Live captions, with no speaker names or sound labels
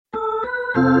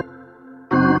Hello,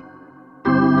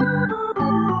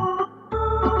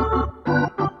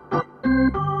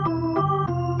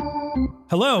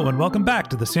 and welcome back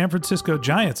to the San Francisco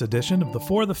Giants edition of the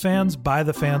For the Fans, By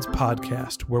the Fans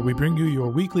podcast, where we bring you your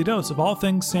weekly dose of all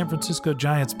things San Francisco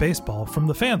Giants baseball from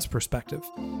the fans' perspective.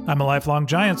 I'm a lifelong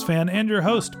Giants fan and your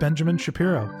host, Benjamin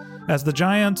Shapiro. As the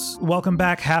Giants welcome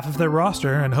back half of their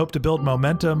roster and hope to build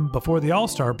momentum before the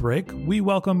All-Star break, we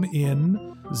welcome in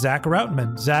Zach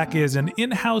Routman. Zach is an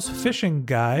in-house fishing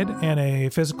guide and a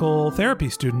physical therapy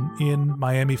student in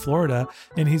Miami, Florida,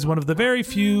 and he's one of the very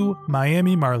few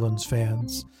Miami Marlins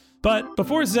fans. But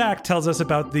before Zach tells us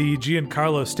about the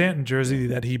Giancarlo Stanton jersey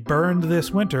that he burned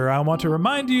this winter, I want to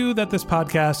remind you that this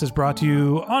podcast is brought to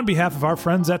you on behalf of our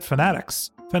friends at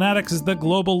Fanatics. Fanatics is the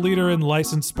global leader in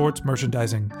licensed sports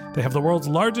merchandising. They have the world's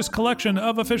largest collection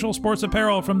of official sports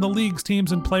apparel from the leagues,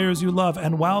 teams, and players you love.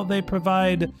 And while they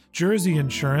provide jersey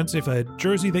insurance, if a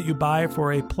jersey that you buy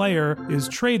for a player is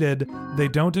traded, they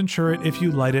don't insure it if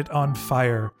you light it on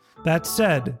fire. That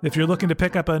said, if you're looking to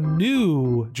pick up a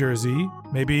new jersey,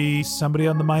 maybe somebody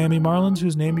on the Miami Marlins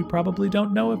whose name you probably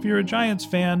don't know if you're a Giants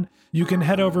fan, you can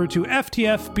head over to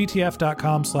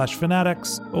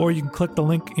ftfbtf.com/fanatics, or you can click the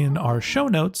link in our show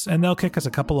notes and they'll kick us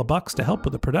a couple of bucks to help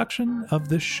with the production of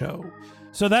this show.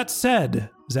 So that said,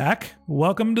 Zach,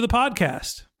 welcome to the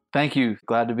podcast. Thank you.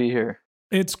 Glad to be here.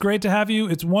 It's great to have you.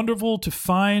 It's wonderful to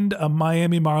find a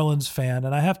Miami Marlins fan.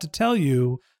 And I have to tell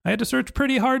you, I had to search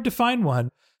pretty hard to find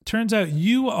one. Turns out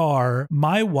you are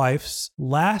my wife's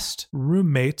last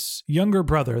roommate's younger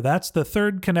brother. That's the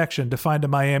third connection to find a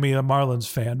Miami Marlins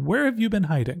fan. Where have you been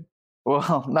hiding?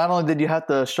 Well, not only did you have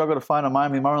to struggle to find a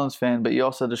Miami Marlins fan, but you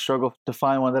also had to struggle to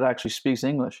find one that actually speaks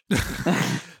English.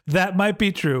 That might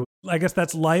be true. I guess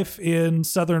that's life in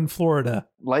Southern Florida.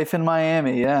 Life in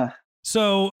Miami, yeah.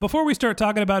 So before we start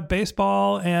talking about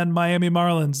baseball and Miami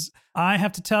Marlins, I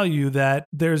have to tell you that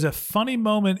there's a funny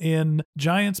moment in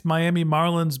Giants Miami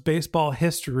Marlins baseball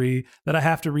history that I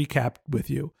have to recap with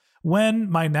you.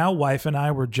 When my now wife and I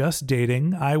were just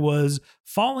dating, I was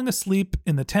falling asleep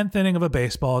in the 10th inning of a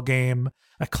baseball game.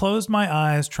 I closed my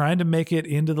eyes trying to make it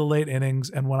into the late innings,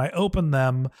 and when I opened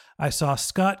them, I saw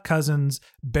Scott Cousins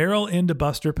barrel into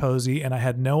Buster Posey, and I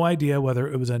had no idea whether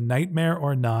it was a nightmare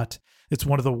or not. It's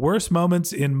one of the worst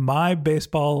moments in my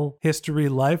baseball history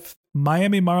life.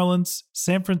 Miami Marlins,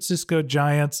 San Francisco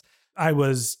Giants. I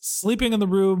was sleeping in the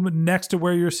room next to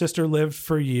where your sister lived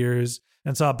for years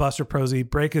and saw Buster Posey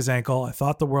break his ankle. I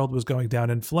thought the world was going down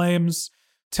in flames.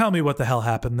 Tell me what the hell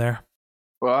happened there.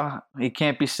 Well, he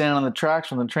can't be standing on the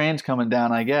tracks when the train's coming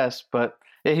down, I guess. But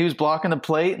yeah, he was blocking the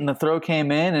plate and the throw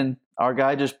came in and our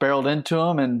guy just barreled into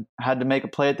him and had to make a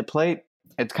play at the plate.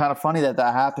 It's kind of funny that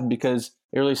happened because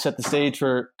it really set the stage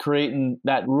for creating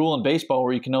that rule in baseball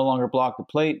where you can no longer block the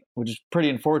plate, which is pretty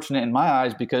unfortunate in my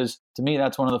eyes because to me,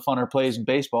 that's one of the funner plays in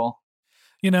baseball.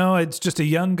 You know, it's just a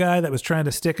young guy that was trying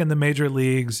to stick in the major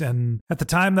leagues. And at the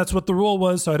time, that's what the rule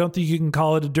was. So I don't think you can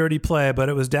call it a dirty play, but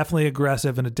it was definitely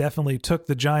aggressive. And it definitely took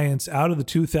the Giants out of the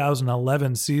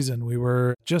 2011 season. We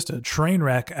were just a train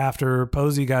wreck after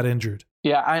Posey got injured.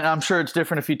 Yeah, I'm sure it's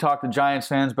different if you talk to Giants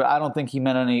fans, but I don't think he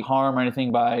meant any harm or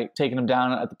anything by taking him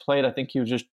down at the plate. I think he was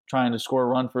just trying to score a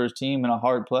run for his team in a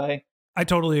hard play. I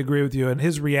totally agree with you. And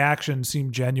his reaction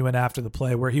seemed genuine after the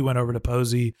play where he went over to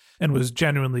Posey and was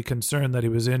genuinely concerned that he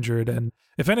was injured. And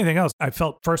if anything else, I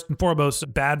felt first and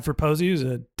foremost bad for Posey. It was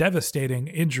a devastating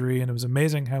injury and it was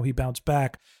amazing how he bounced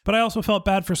back. But I also felt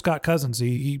bad for Scott Cousins.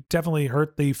 He definitely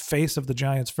hurt the face of the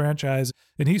Giants franchise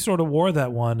and he sort of wore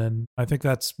that one. And I think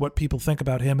that's what people think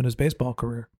about him in his baseball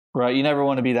career. Right. You never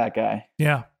want to be that guy.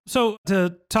 Yeah. So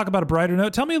to talk about a brighter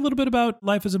note, tell me a little bit about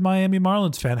life as a Miami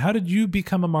Marlins fan. How did you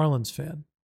become a Marlins fan?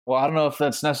 Well, I don't know if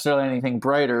that's necessarily anything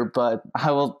brighter, but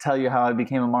I will tell you how I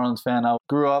became a Marlins fan. I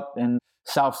grew up in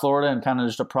South Florida and kind of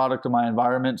just a product of my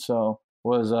environment. So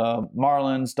was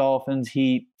Marlins, Dolphins,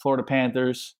 Heat, Florida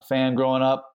Panthers fan growing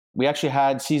up. We actually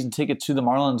had season tickets to the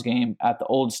Marlins game at the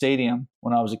old stadium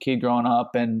when I was a kid growing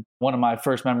up. And one of my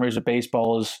first memories of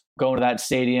baseball is going to that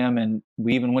stadium. And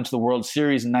we even went to the World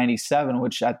Series in '97,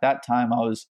 which at that time I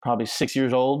was probably 6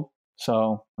 years old.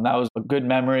 So that was a good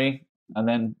memory. And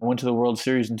then went to the World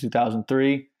Series in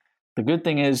 2003. The good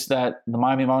thing is that the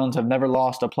Miami Marlins have never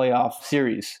lost a playoff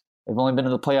series. They've only been to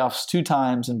the playoffs 2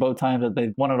 times, and both times that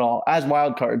they've won it all as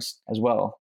wild cards as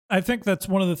well. I think that's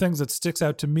one of the things that sticks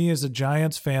out to me as a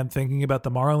Giants fan thinking about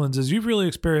the Marlins is you've really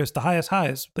experienced the highest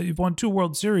highs, that you've won 2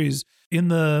 World Series in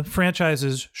the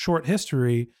franchise's short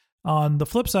history. On the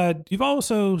flip side, you've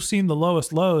also seen the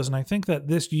lowest lows, and I think that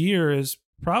this year is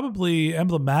probably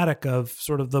emblematic of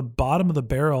sort of the bottom of the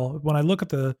barrel. When I look at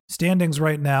the standings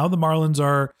right now, the Marlins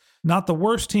are not the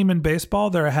worst team in baseball.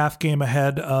 They're a half game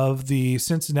ahead of the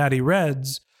Cincinnati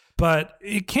Reds, but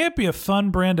it can't be a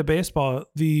fun brand of baseball.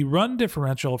 The run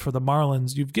differential for the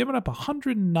Marlins, you've given up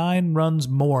 109 runs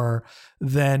more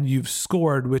than you've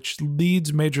scored, which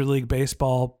leads Major League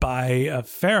Baseball by a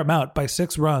fair amount, by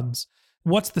 6 runs.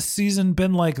 What's the season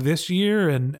been like this year,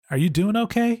 and are you doing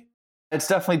okay? It's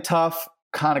definitely tough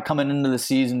kind of coming into the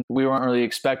season. We weren't really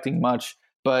expecting much,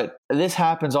 but this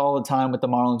happens all the time with the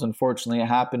Marlins. Unfortunately, it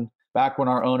happened back when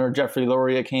our owner, Jeffrey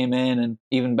Loria, came in, and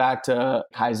even back to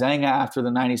Huizenga after the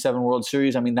 97 World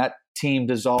Series. I mean, that team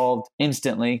dissolved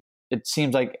instantly. It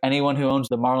seems like anyone who owns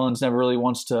the Marlins never really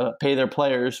wants to pay their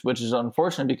players, which is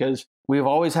unfortunate because we've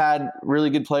always had really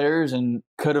good players and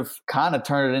could have kind of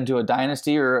turned it into a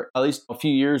dynasty or at least a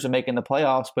few years of making the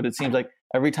playoffs. But it seems like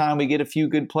every time we get a few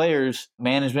good players,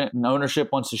 management and ownership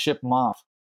wants to ship them off.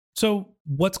 So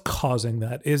what's causing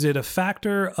that? Is it a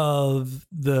factor of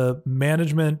the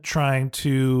management trying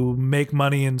to make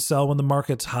money and sell when the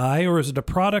market's high, or is it a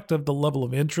product of the level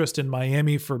of interest in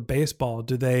Miami for baseball?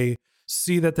 Do they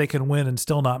see that they can win and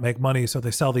still not make money, so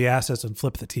they sell the assets and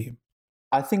flip the team?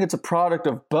 I think it's a product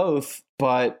of both,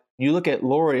 but you look at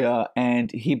Loria and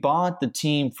he bought the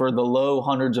team for the low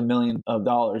hundreds of millions of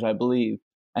dollars, I believe.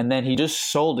 And then he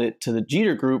just sold it to the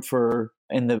Jeter Group for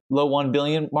in the low 1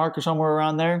 billion mark or somewhere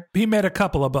around there. He made a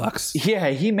couple of bucks. Yeah,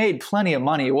 he made plenty of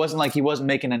money. It wasn't like he wasn't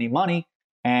making any money,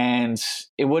 and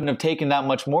it wouldn't have taken that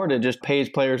much more to just pay his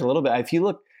players a little bit. If you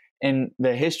look in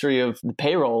the history of the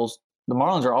payrolls, the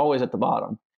Marlins are always at the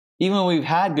bottom. Even when we've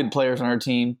had good players on our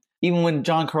team, even when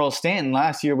Giancarlo Stanton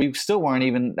last year, we still weren't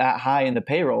even that high in the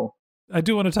payroll. I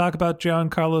do want to talk about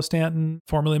Giancarlo Stanton,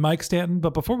 formerly Mike Stanton,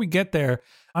 but before we get there,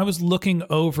 I was looking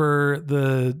over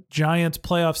the Giants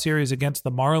playoff series against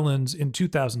the Marlins in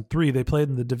 2003. They played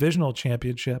in the divisional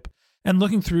championship. And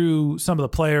looking through some of the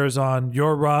players on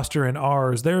your roster and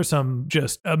ours, there are some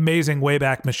just amazing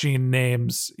Wayback Machine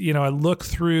names. You know, I look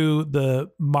through the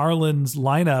Marlins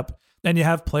lineup, and you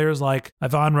have players like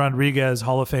Ivan Rodriguez,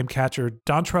 Hall of Fame catcher,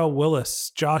 Dontrell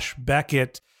Willis, Josh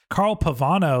Beckett, Carl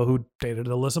Pavano, who dated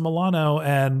Alyssa Milano,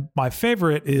 and my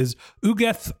favorite is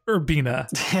Ugeth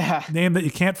Urbina, name that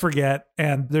you can't forget.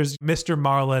 And there's Mr.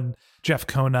 Marlin, Jeff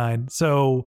Conine.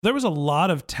 So there was a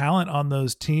lot of talent on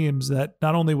those teams that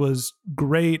not only was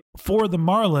great for the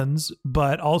Marlins,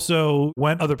 but also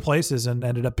went other places and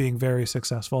ended up being very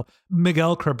successful.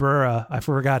 Miguel Cabrera, I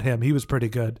forgot him. He was pretty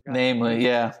good. Namely,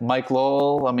 yeah. Mike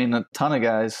Lowell, I mean, a ton of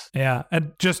guys. Yeah.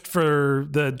 And just for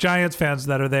the Giants fans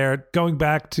that are there, going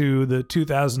back to the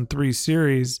 2003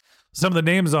 series, some of the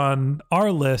names on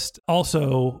our list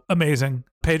also amazing.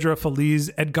 Pedro Feliz,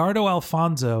 Edgardo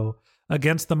Alfonso,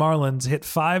 against the Marlins, hit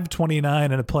 .529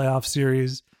 in a playoff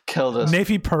series. Killed us.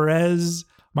 Nefi Perez,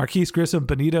 Marquise Grissom,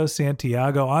 Benito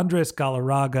Santiago, Andres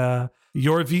Galarraga,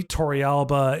 Yorvit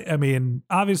Torrealba. I mean,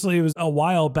 obviously it was a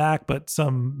while back, but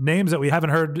some names that we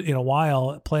haven't heard in a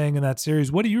while playing in that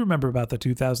series. What do you remember about the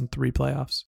 2003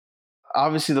 playoffs?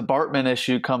 Obviously, the Bartman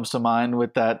issue comes to mind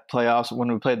with that playoffs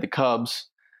when we played the Cubs.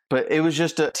 But it was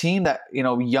just a team that, you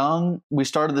know, young. We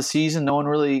started the season. No one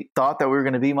really thought that we were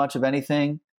going to be much of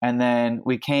anything. And then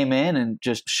we came in and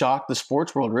just shocked the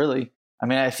sports world, really. I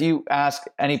mean, if you ask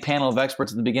any panel of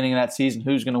experts at the beginning of that season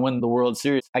who's going to win the World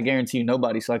Series, I guarantee you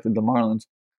nobody selected the Marlins.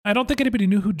 I don't think anybody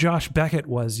knew who Josh Beckett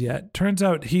was yet. Turns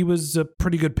out he was a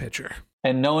pretty good pitcher.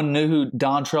 And no one knew who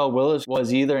Dontrell Willis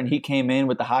was either. And he came in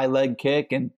with the high leg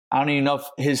kick. And I don't even know if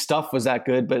his stuff was that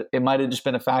good, but it might have just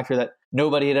been a factor that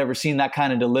nobody had ever seen that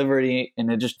kind of delivery,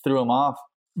 and it just threw him off.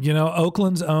 You know,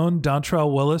 Oakland's own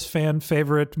Dontrell Willis, fan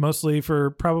favorite, mostly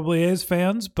for probably A's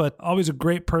fans, but always a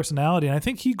great personality. And I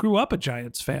think he grew up a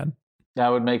Giants fan. That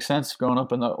would make sense growing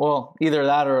up either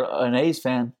that or an A's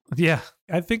fan. Yeah,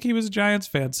 I think he was a Giants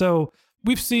fan. So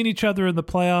we've seen each other in the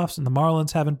playoffs, and the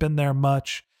Marlins haven't been there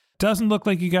much. Doesn't look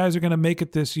like you guys are going to make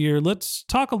it this year. Let's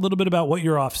talk a little bit about what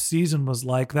your off season was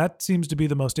like. That seems to be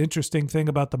the most interesting thing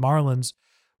about the Marlins.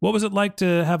 What was it like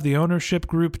to have the ownership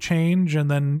group change, and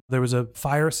then there was a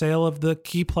fire sale of the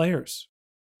key players?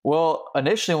 Well,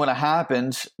 initially when it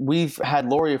happened, we've had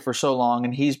Loria for so long,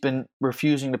 and he's been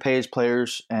refusing to pay his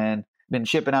players and been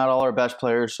shipping out all our best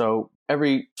players. So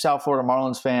every South Florida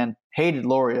Marlins fan hated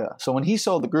Loria. So when he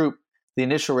sold the group, the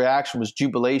initial reaction was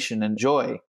jubilation and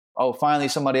joy. Oh, finally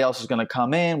somebody else is going to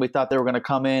come in. We thought they were going to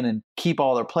come in and keep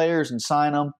all their players and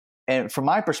sign them. And from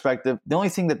my perspective, the only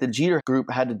thing that the Jeter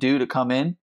group had to do to come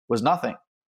in was nothing.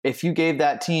 If you gave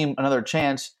that team another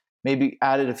chance, maybe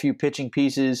added a few pitching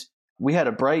pieces, we had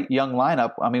a bright young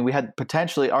lineup. I mean, we had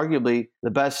potentially, arguably,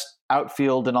 the best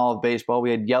outfield in all of baseball.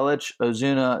 We had Yelich,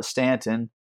 Ozuna, Stanton,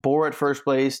 Bohr at first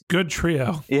base. Good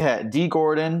trio. Yeah, D.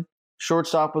 Gordon,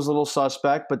 Shortstop was a little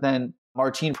suspect, but then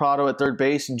Martin Prado at third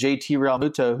base and JT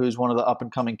Realmuto, who's one of the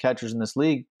up-and-coming catchers in this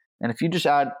league. And if you just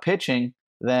add pitching,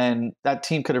 then that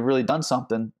team could have really done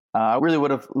something. I really would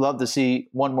have loved to see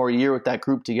one more year with that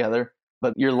group together.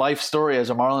 But your life story as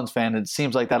a Marlins fan, it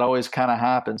seems like that always kind of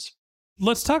happens.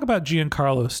 Let's talk about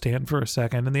Giancarlo Stanton for a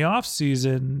second. In the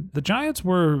offseason, the Giants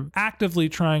were actively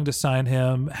trying to sign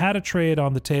him, had a trade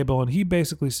on the table, and he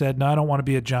basically said, no, I don't want to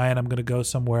be a Giant. I'm going to go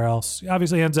somewhere else. He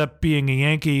obviously ends up being a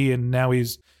Yankee, and now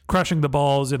he's crushing the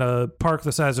balls in a park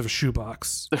the size of a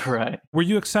shoebox. Right. Were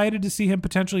you excited to see him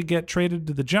potentially get traded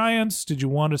to the Giants? Did you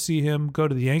want to see him go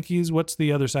to the Yankees? What's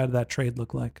the other side of that trade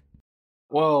look like?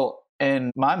 Well,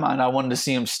 in my mind, I wanted to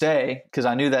see him stay because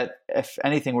I knew that if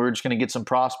anything, we were just going to get some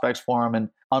prospects for him and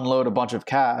unload a bunch of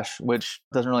cash, which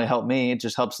doesn't really help me. It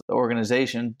just helps the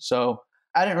organization. So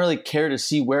I didn't really care to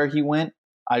see where he went.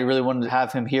 I really wanted to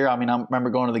have him here. I mean, I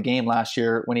remember going to the game last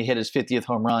year when he hit his 50th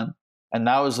home run, and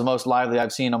that was the most lively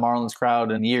I've seen a Marlins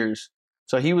crowd in years.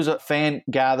 So he was a fan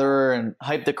gatherer and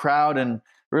hyped the crowd and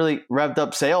really revved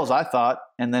up sales, I thought,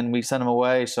 and then we sent him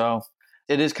away. So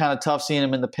it is kind of tough seeing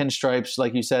him in the pinstripes,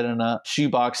 like you said, in a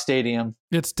shoebox stadium.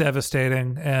 It's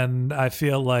devastating, and I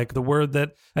feel like the word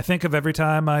that I think of every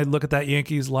time I look at that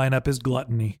Yankees lineup is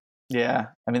gluttony. Yeah,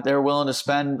 I mean, they're willing to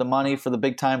spend the money for the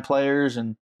big-time players,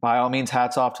 and by all means,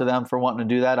 hats off to them for wanting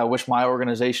to do that. I wish my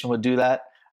organization would do that,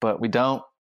 but we don't.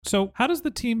 So how does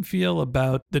the team feel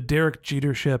about the Derek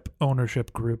Jetership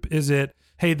ownership group? Is it,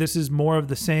 hey, this is more of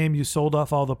the same, you sold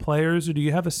off all the players, or do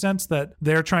you have a sense that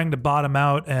they're trying to bottom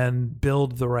out and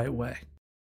build the right way?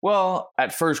 Well,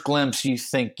 at first glimpse, you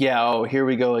think, yeah, oh, here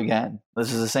we go again.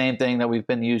 This is the same thing that we've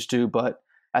been used to, but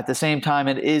at the same time,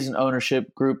 it is an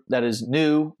ownership group that is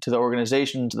new to the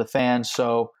organization, to the fans.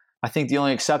 So I think the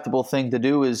only acceptable thing to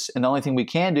do is, and the only thing we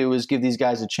can do is give these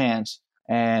guys a chance.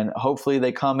 And hopefully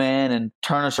they come in and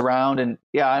turn us around. And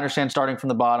yeah, I understand starting from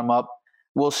the bottom up.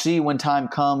 We'll see when time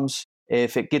comes.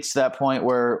 If it gets to that point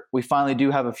where we finally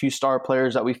do have a few star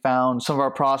players that we found, some of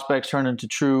our prospects turn into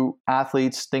true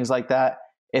athletes, things like that.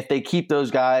 If they keep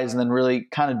those guys and then really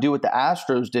kind of do what the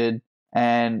Astros did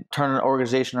and turn an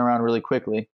organization around really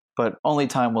quickly. But only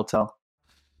time will tell.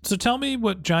 So tell me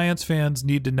what Giants fans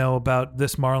need to know about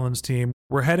this Marlins team.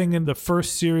 We're heading in the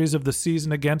first series of the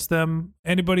season against them.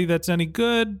 Anybody that's any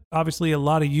good? Obviously a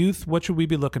lot of youth. What should we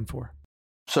be looking for?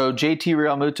 So JT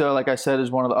Realmuto, like I said,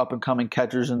 is one of the up-and-coming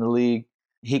catchers in the league.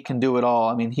 He can do it all.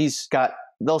 I mean, he's got,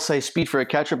 they'll say speed for a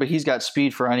catcher, but he's got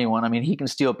speed for anyone. I mean, he can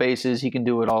steal bases. He can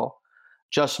do it all.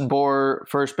 Justin Bour,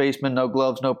 first baseman, no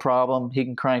gloves, no problem. He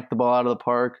can crank the ball out of the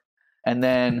park. And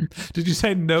then... Did you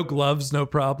say no gloves, no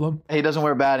problem? He doesn't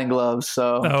wear batting gloves,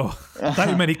 so... Oh, I thought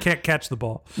you meant he can't catch the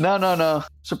ball. No.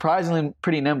 Surprisingly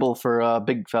pretty nimble for a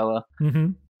big fella.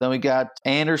 Mm-hmm. Then we got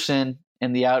Anderson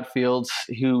in the outfield,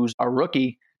 who's a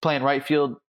rookie, playing right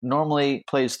field, normally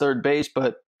plays third base,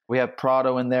 but we have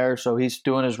Prado in there, so he's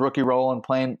doing his rookie role and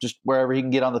playing just wherever he can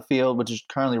get on the field, which is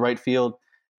currently right field.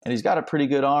 And he's got a pretty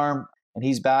good arm, and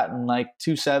he's batting like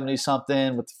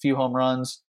 270-something with a few home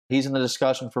runs. He's in the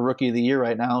discussion for Rookie of the Year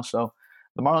right now, so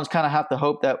the Marlins kind of have to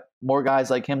hope that more guys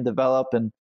like him develop.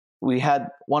 And we had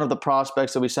one of the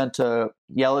prospects that we sent to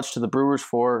Yelich to the Brewers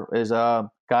for is a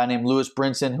guy named Lewis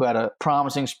Brinson, who had a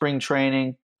promising spring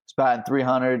training. He's batting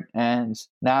 300, and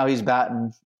now he's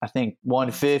batting, I think,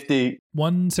 150.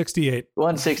 168.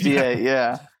 168,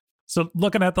 yeah. So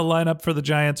looking at the lineup for the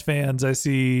Giants fans, I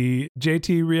see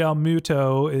JT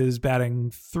Realmuto is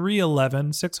batting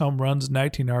 .311, 6 home runs,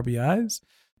 19 RBIs.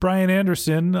 Brian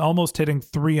Anderson almost hitting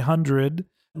 300.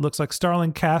 Looks like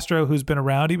Starlin Castro, who's been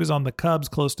around, he was on the Cubs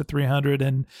close to 300,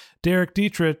 and Derek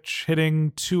Dietrich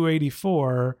hitting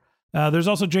 284. There's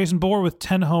also Jason Bour with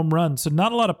 10 home runs. So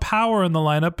not a lot of power in the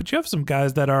lineup, but you have some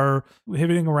guys that are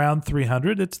hitting around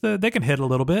 300. They can hit a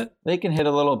little bit. They can hit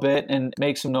a little bit and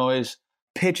make some noise.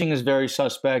 Pitching is very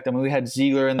suspect. I mean, we had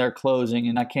Ziegler in there closing,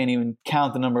 and I can't even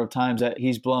count the number of times that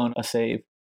he's blown a save.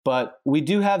 But we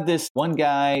do have this one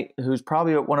guy who's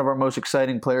probably one of our most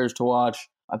exciting players to watch.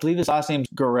 I believe his last name's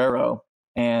Guerrero,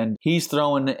 and he's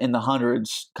throwing in the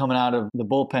hundreds coming out of the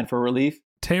bullpen for relief.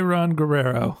 Tayron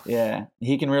Guerrero. Yeah,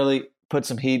 he can really put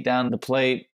some heat down the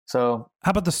plate. So, how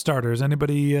about the starters?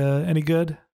 Anybody any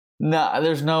good? No,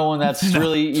 there's no one that's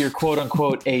really your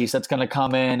quote-unquote ace that's going to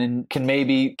come in and can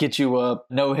maybe get you a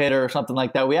no-hitter or something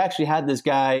like that. We actually had this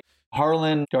guy,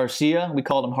 Harlan Garcia. We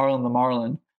called him Harlan the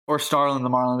Marlin, or Starlin the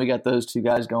Marlin. We got those two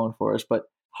guys going for us. But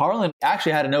Harlan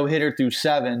actually had a no-hitter through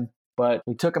 7, but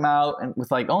we took him out and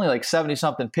with only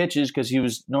 70-something pitches because he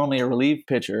was normally a relief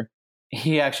pitcher.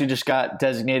 He actually just got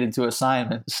designated to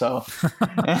assignment. So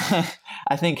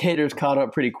I think hitters caught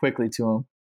up pretty quickly to him.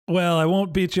 Well, I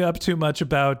won't beat you up too much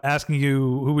about asking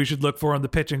you who we should look for on the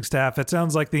pitching staff. It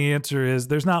sounds like the answer is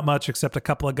there's not much except a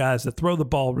couple of guys that throw the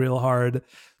ball real hard.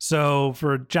 So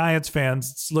for Giants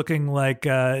fans, it's looking like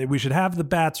we should have the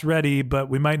bats ready, but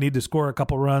we might need to score a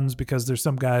couple runs because there's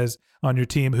some guys on your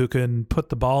team who can put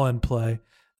the ball in play.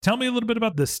 Tell me a little bit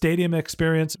about the stadium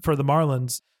experience for the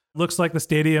Marlins. Looks like the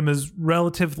stadium is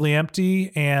relatively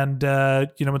empty, and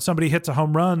when somebody hits a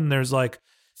home run, there's like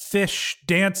fish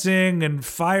dancing and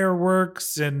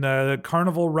fireworks and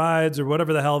carnival rides or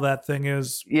whatever the hell that thing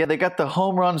is. Yeah, they got the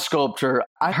home run sculpture.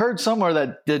 I heard somewhere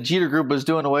that the Jeter Group was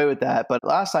doing away with that, but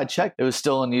last I checked, it was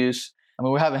still in use. I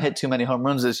mean, we haven't hit too many home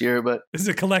runs this year, but... Is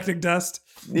it collecting dust?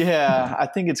 Yeah, I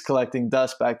think it's collecting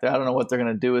dust back there. I don't know what they're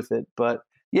going to do with it, but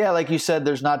yeah, like you said,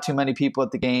 there's not too many people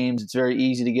at the games. It's very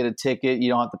easy to get a ticket. You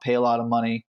don't have to pay a lot of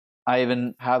money. I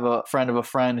even have a friend of a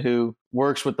friend who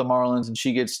works with the Marlins, and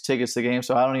she gets tickets to games.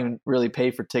 So I don't even really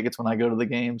pay for tickets when I go to the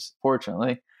games,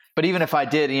 fortunately. But even if I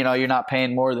did, you're not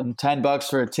paying more than $10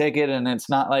 for a ticket. And it's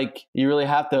not like you really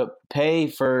have to pay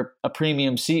for a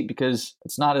premium seat because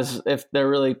it's not as if they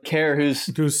really care who's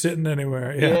sitting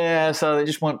anywhere. Yeah. So they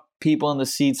just want people in the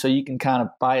seats so you can kind of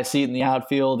buy a seat in the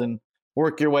outfield and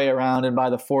work your way around, and by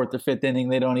the fourth or fifth inning,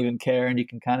 they don't even care, and you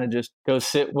can kind of just go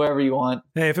sit wherever you want.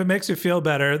 Hey, if it makes you feel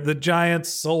better, the Giants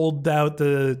sold out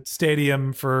the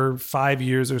stadium for 5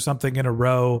 years or something in a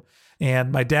row, and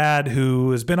my dad,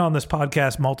 who has been on this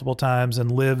podcast multiple times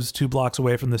and lives 2 blocks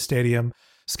away from the stadium,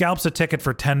 scalps a ticket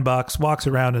for $10, walks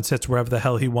around and sits wherever the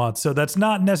hell he wants. So that's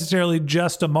not necessarily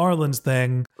just a Marlins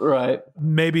thing. Right.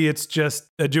 Maybe it's just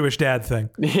a Jewish dad thing.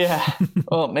 Yeah.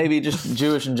 Well, maybe just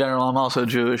Jewish in general. I'm also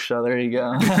Jewish, so there you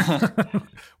go.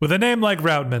 With a name like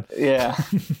Routman. Yeah.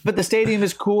 But the stadium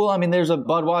is cool. I mean, there's a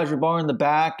Budweiser bar in the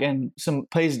back and some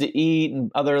places to eat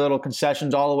and other little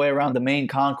concessions all the way around the main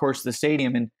concourse of the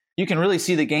stadium. And you can really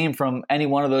see the game from any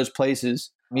one of those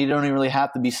places. You don't even really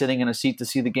have to be sitting in a seat to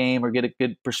see the game or get a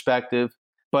good perspective.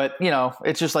 But,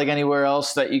 it's just like anywhere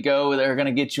else that you go, they're going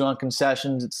to get you on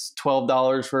concessions. It's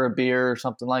 $12 for a beer or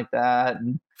something like that,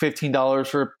 and $15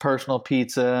 for a personal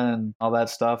pizza and all that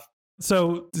stuff.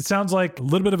 So it sounds like a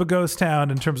little bit of a ghost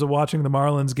town in terms of watching the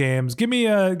Marlins games. Give me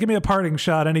a parting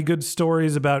shot. Any good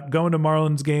stories about going to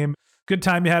Marlins game? Good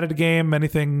time you had at a game?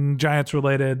 Anything Giants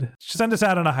related? Send us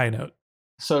out on a high note.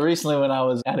 So recently when I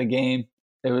was at a game,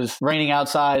 it was raining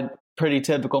outside, pretty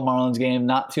typical Marlins game,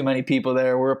 not too many people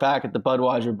there. We're back at the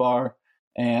Budweiser bar,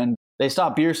 and they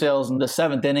stopped beer sales in the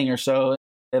 7th inning or so.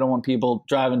 They don't want people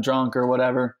driving drunk or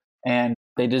whatever, and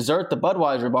they desert the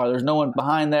Budweiser bar. There's no one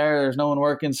behind there. There's no one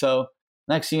working. So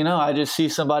next thing you know, I just see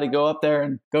somebody go up there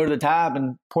and go to the tab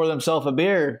and pour themselves a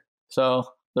beer. So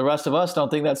the rest of us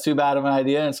don't think that's too bad of an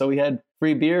idea, and so we had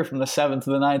free beer from the 7th to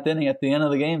the 9th inning at the end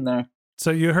of the game there. So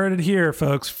you heard it here,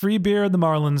 folks. Free beer at the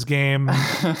Marlins game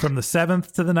from the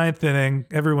 7th to the 9th inning.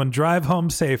 Everyone drive home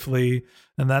safely.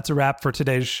 And that's a wrap for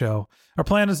today's show. Our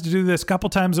plan is to do this a couple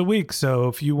times a week. So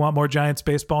if you want more Giants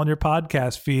baseball in your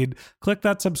podcast feed, click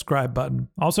that subscribe button.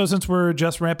 Also, since we're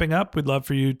just ramping up, we'd love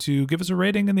for you to give us a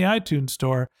rating in the iTunes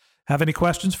store. Have any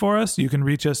questions for us? You can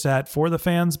reach us at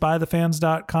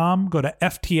forthefansbythefans.com. Go to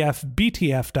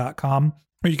ftfbtf.com,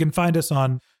 or you can find us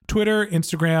on Twitter,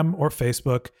 Instagram, or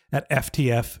Facebook at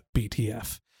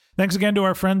FTFBTF. Thanks again to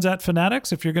our friends at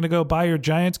Fanatics. If you're going to go buy your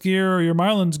Giants gear or your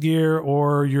Marlins gear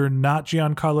or your not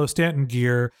Giancarlo Stanton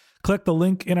gear, click the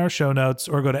link in our show notes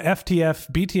or go to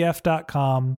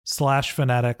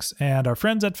ftfbtf.com/fanatics. And our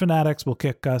friends at Fanatics will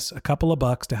kick us a couple of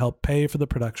bucks to help pay for the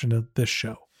production of this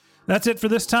show. That's it for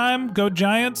this time. Go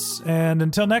Giants. And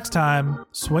until next time,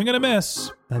 swing and a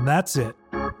miss. And that's it.